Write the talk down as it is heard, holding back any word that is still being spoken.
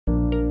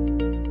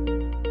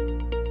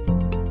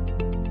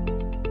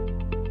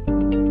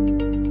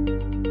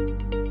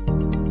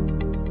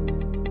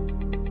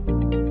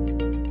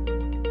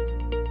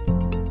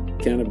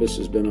cannabis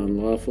has been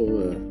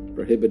unlawful,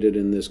 prohibited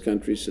in this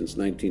country since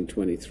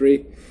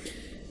 1923.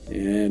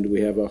 And we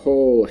have a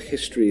whole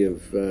history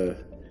of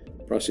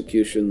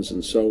prosecutions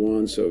and so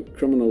on. So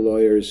criminal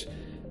lawyers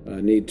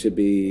need to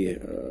be,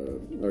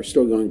 are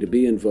still going to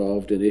be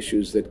involved in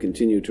issues that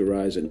continue to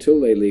rise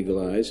until they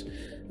legalize,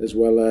 as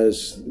well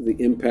as the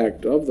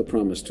impact of the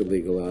promise to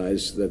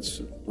legalize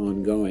that's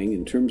ongoing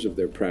in terms of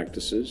their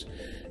practices.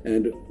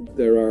 And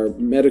there are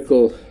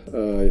medical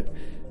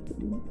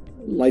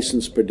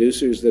licensed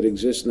producers that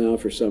exist now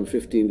for some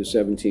 15 to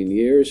 17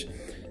 years.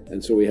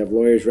 And so we have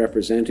lawyers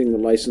representing the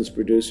licensed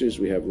producers,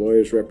 we have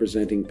lawyers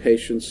representing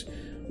patients,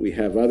 we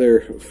have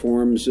other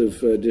forms of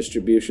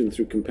distribution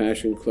through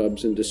compassion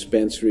clubs and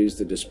dispensaries.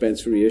 The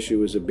dispensary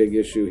issue is a big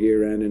issue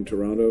here and in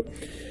Toronto.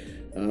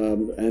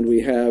 And we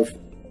have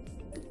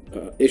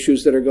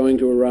issues that are going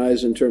to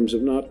arise in terms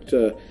of not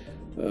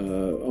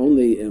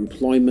only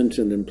employment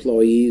and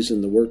employees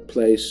in the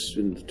workplace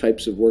and the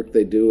types of work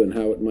they do and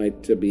how it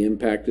might be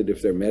impacted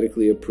if they're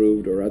medically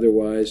approved or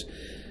otherwise,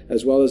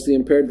 as well as the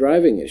impaired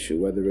driving issue,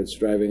 whether it's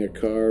driving a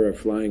car or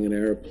flying an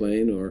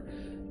airplane or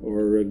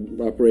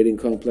operating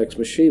complex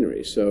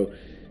machinery. So,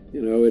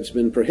 you know, it's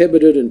been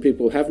prohibited and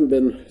people haven't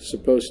been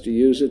supposed to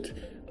use it.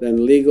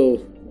 Then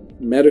legal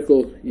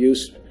medical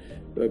use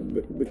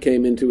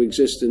came into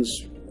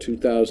existence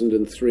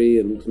 2003,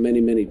 and with many,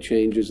 many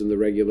changes in the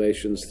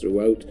regulations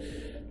throughout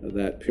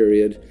that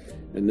period.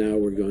 And now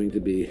we're going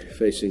to be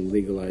facing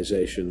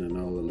legalization and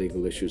all the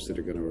legal issues that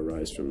are going to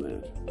arise from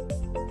that.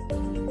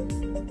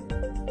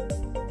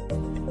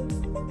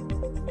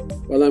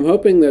 Well, I'm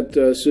hoping that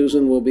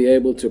Susan will be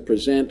able to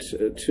present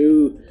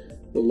to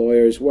the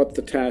lawyers what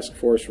the task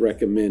force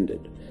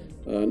recommended,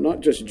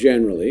 not just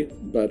generally,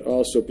 but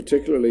also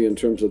particularly in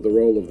terms of the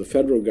role of the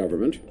federal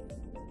government.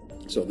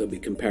 So there'll be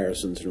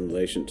comparisons in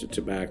relation to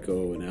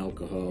tobacco and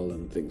alcohol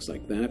and things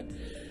like that.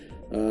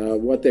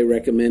 What they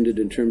recommended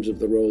in terms of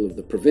the role of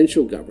the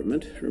provincial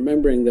government,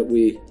 remembering that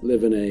we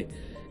live in a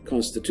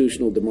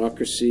constitutional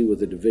democracy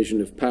with a division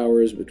of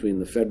powers between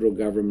the federal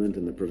government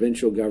and the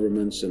provincial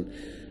governments, and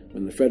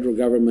when the federal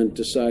government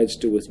decides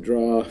to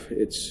withdraw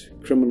its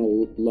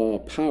criminal law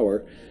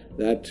power,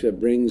 that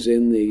brings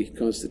in the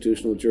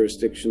constitutional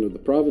jurisdiction of the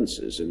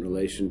provinces in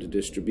relation to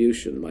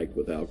distribution, like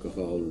with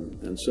alcohol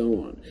and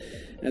so on.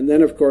 And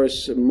then, of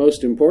course,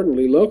 most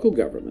importantly, local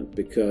government,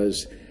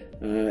 because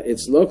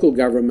it's local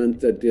government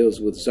that deals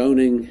with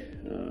zoning,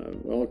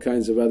 all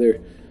kinds of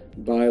other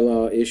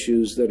bylaw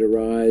issues that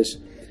arise,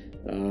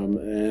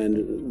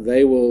 and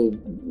they will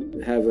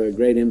have a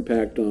great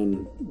impact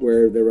on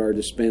where there are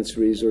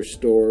dispensaries or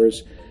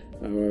stores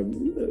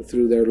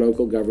through their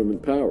local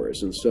government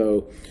powers. And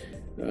so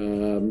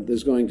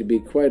there's going to be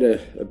quite a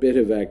bit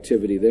of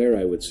activity there,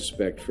 I would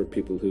suspect, for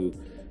people who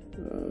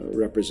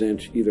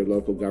represent either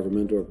local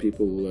government or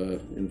people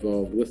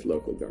involved with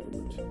local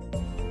government.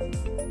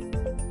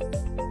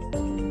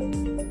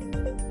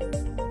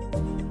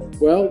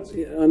 Well,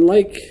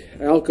 unlike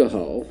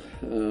alcohol,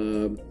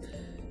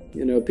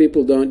 you know,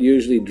 people don't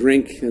usually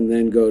drink and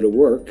then go to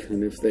work,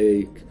 and if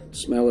they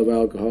smell of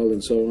alcohol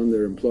and so on,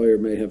 their employer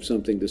may have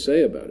something to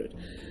say about it.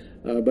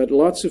 But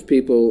lots of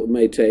people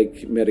may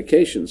take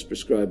medications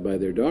prescribed by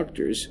their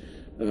doctors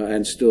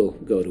and still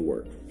go to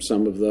work.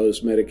 Some of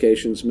those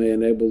medications may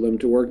enable them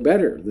to work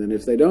better than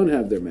if they don't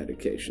have their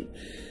medication.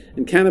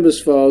 And cannabis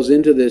falls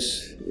into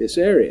this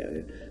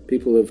area.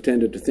 People have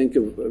tended to think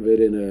of it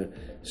in a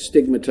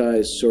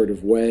stigmatized sort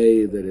of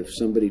way, that if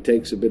somebody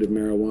takes a bit of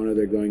marijuana,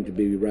 they're going to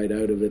be right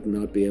out of it and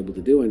not be able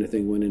to do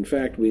anything, when in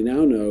fact we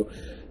now know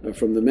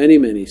from the many,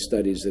 many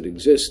studies that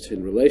exist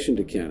in relation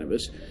to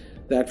cannabis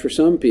that for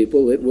some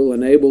people it will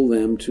enable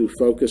them to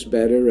focus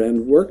better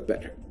and work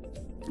better.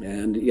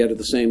 And yet at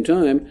the same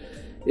time,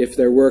 if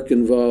their work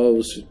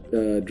involves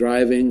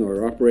driving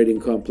or operating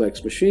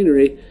complex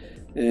machinery,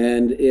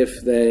 and if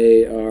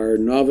they are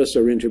novice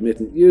or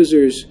intermittent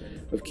users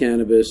of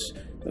cannabis,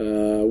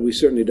 we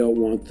certainly don't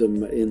want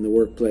them in the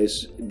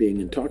workplace being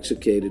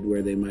intoxicated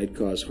where they might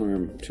cause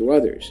harm to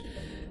others.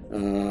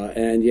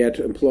 And yet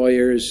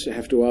employers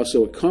have to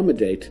also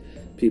accommodate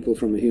people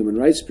from a human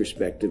rights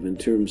perspective in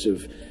terms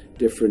of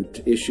different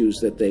issues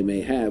that they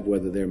may have,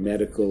 whether they're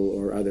medical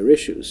or other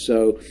issues.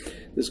 So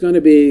there's going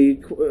to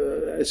be,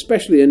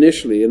 especially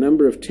initially, a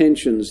number of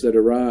tensions that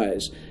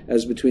arise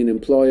as between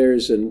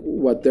employers and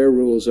what their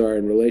rules are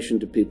in relation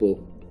to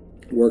people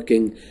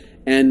working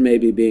and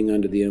maybe being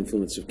under the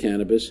influence of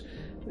cannabis,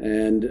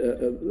 and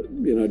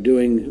you know,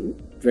 doing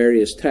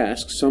various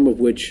tasks, some of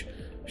which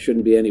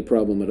shouldn't be any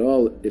problem at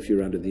all if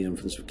you're under the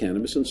influence of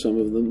cannabis, and some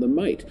of them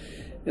might.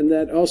 And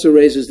that also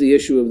raises the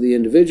issue of the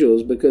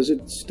individuals, because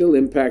it still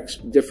impacts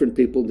different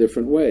people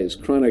different ways.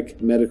 Chronic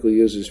medical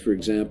users, for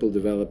example,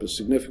 develop a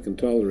significant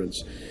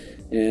tolerance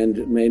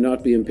and may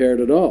not be impaired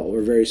at all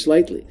or very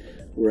slightly,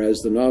 whereas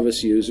the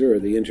novice user or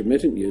the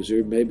intermittent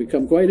user may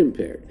become quite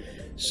impaired.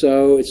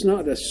 So it's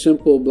not a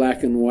simple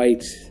black and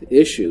white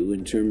issue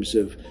in terms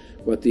of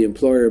what the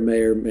employer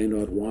may or may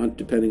not want,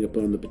 depending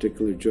upon the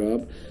particular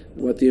job,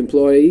 what the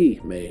employee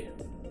may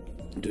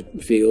to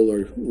feel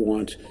or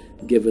want,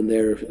 given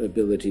their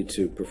ability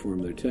to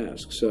perform their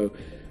tasks. So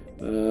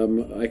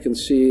I can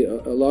see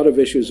a lot of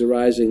issues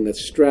arising that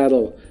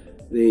straddle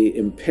the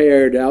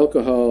impaired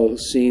alcohol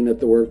scene at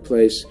the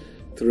workplace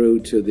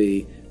through to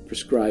the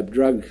prescribed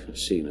drug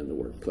scene in the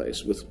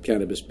workplace, with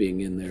cannabis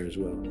being in there as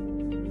well.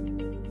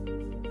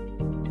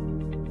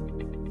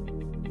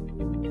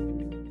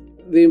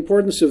 The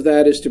importance of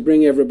that is to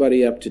bring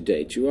everybody up to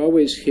date. You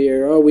always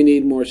hear, oh, we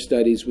need more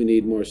studies, we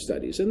need more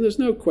studies. And there's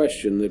no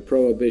question that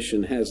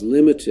prohibition has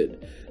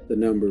limited the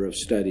number of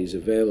studies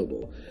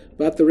available.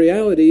 But the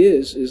reality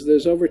is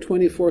there's over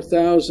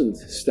 24,000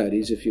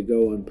 studies. If you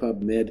go on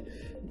PubMed,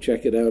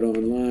 check it out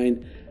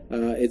online.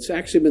 It's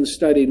actually been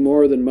studied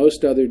more than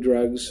most other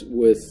drugs,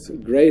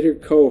 with greater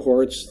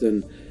cohorts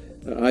than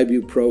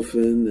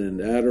ibuprofen and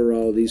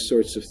Adderall, these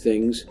sorts of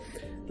things.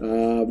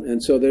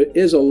 And so there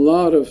is a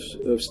lot of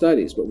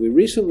studies, but we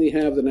recently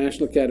have the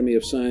National Academy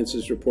of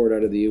Sciences report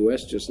out of the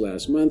US just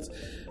last month,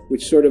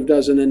 which sort of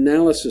does an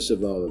analysis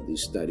of all of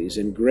these studies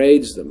and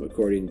grades them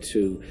according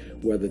to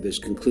whether there's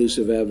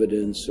conclusive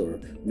evidence or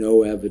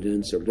no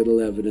evidence or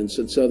little evidence.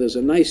 And so there's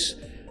a nice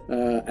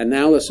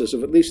analysis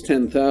of at least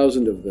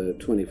 10,000 of the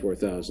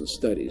 24,000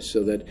 studies,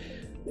 so that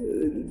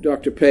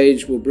Dr.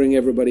 Page will bring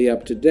everybody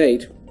up to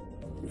date,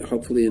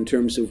 hopefully in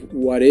terms of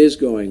what is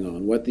going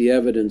on, what the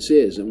evidence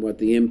is, and what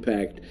the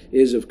impact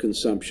is of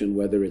consumption,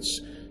 whether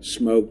it's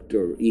smoked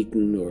or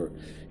eaten or,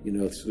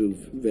 through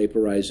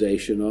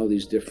vaporization, all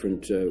these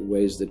different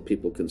ways that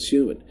people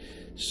consume it.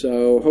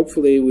 So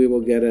hopefully we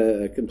will get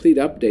a complete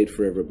update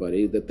for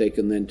everybody that they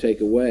can then take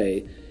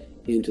away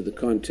into the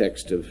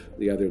context of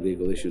the other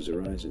legal issues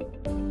arising.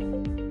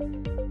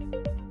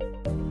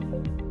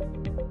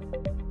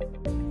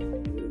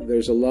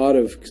 There's a lot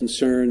of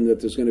concern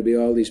that there's going to be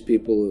all these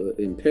people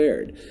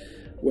impaired,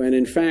 when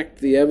in fact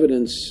the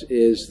evidence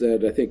is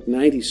that I think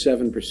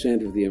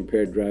 97% of the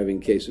impaired driving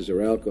cases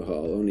are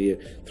alcohol, only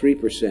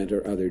 3%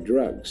 are other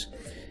drugs.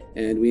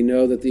 And we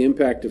know that the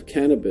impact of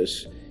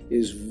cannabis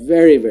is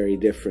very, very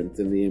different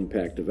than the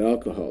impact of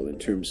alcohol in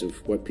terms of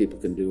what people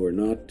can do or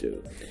not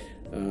do.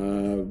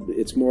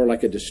 It's more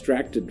like a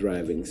distracted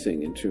driving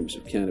thing in terms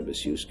of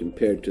cannabis use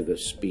compared to the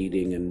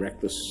speeding and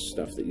reckless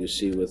stuff that you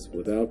see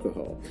with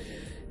alcohol.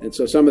 And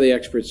so some of the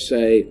experts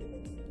say,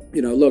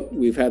 look,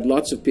 we've had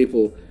lots of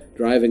people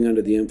driving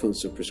under the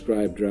influence of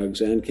prescribed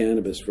drugs and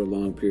cannabis for a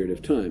long period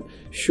of time.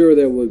 Sure,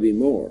 there will be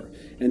more.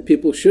 And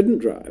people shouldn't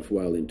drive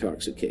while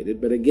intoxicated.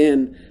 But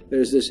again,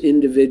 there's this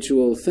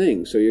individual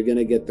thing. So you're going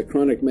to get the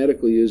chronic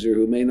medical user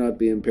who may not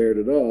be impaired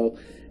at all,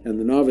 and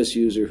the novice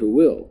user who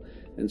will.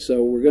 And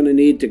so we're going to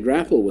need to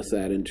grapple with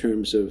that in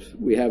terms of,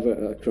 we have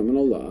a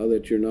criminal law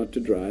that you're not to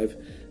drive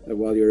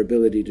while your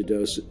ability to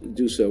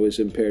do so is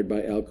impaired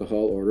by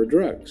alcohol or a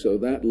drug. So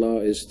that law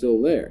is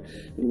still there.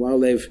 And while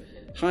they've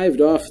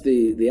hived off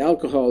the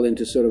alcohol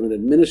into sort of an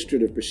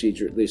administrative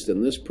procedure, at least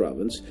in this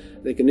province,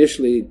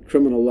 initially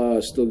criminal law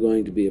is still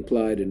going to be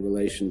applied in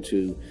relation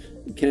to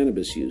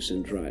cannabis use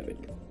in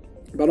driving.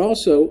 But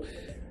also,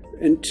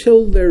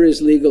 until there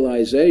is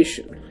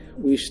legalization,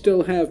 we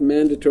still have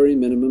mandatory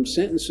minimum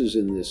sentences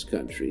in this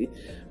country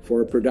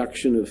for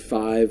production of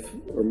 5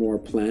 or more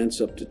plants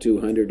up to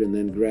 200 and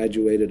then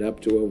graduated up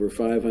to over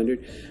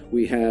 500.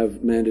 We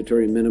have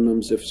mandatory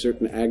minimums if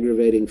certain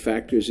aggravating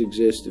factors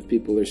exist, if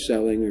people are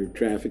selling or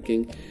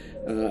trafficking,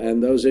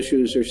 and those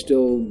issues are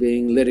still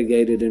being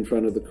litigated in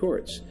front of the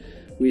courts.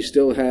 We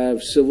still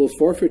have civil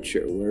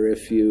forfeiture, where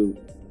if you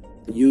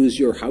use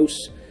your house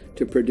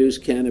to produce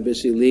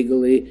cannabis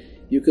illegally,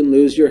 you can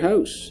lose your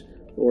house,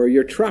 or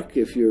your truck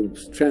if you're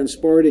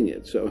transporting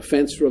it, so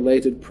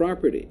offense-related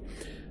property.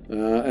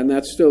 And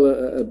that's still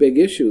a big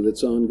issue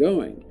that's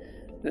ongoing.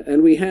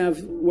 And we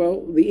have,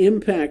 well, the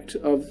impact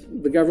of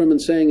the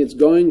government saying it's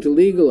going to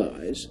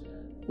legalize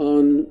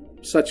on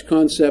such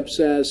concepts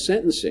as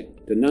sentencing,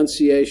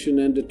 denunciation,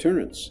 and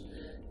deterrence.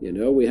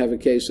 We have a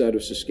case out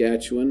of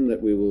Saskatchewan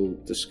that we will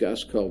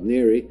discuss called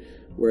Neary,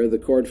 where the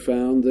court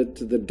found that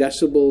the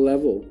decibel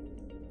level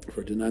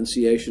for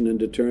denunciation and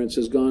deterrence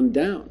has gone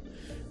down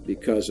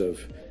because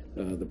of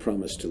the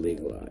promise to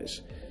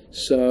legalize.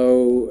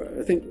 So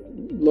I think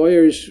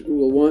lawyers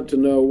will want to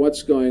know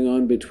what's going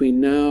on between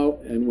now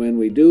and when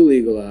we do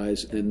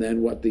legalize, and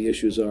then what the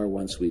issues are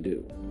once we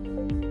do.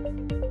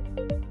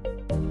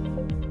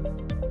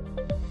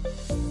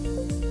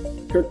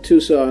 Kirk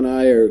Tusaw and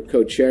I are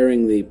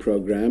co-chairing the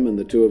program, and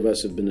the two of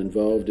us have been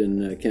involved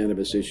in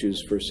cannabis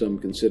issues for some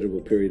considerable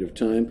period of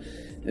time,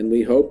 and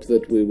we hope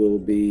that we will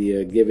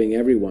be giving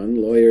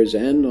everyone, lawyers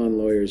and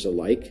non-lawyers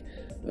alike,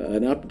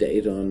 an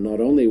update on not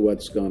only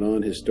what's gone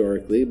on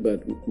historically,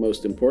 but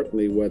most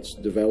importantly what's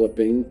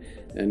developing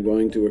and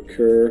going to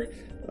occur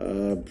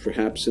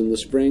perhaps in the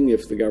spring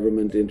if the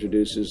government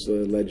introduces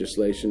the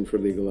legislation for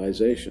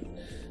legalization.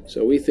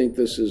 So we think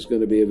this is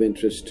going to be of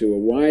interest to a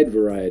wide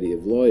variety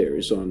of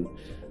lawyers on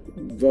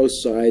both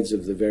sides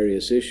of the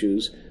various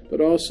issues,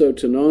 but also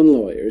to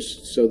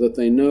non-lawyers so that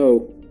they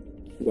know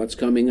what's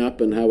coming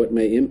up and how it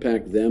may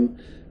impact them,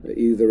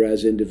 either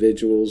as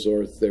individuals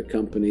or their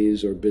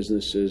companies or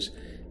businesses.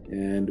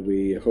 And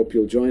we hope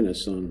you'll join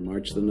us on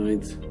March the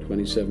 9th,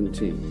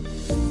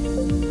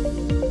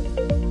 2017.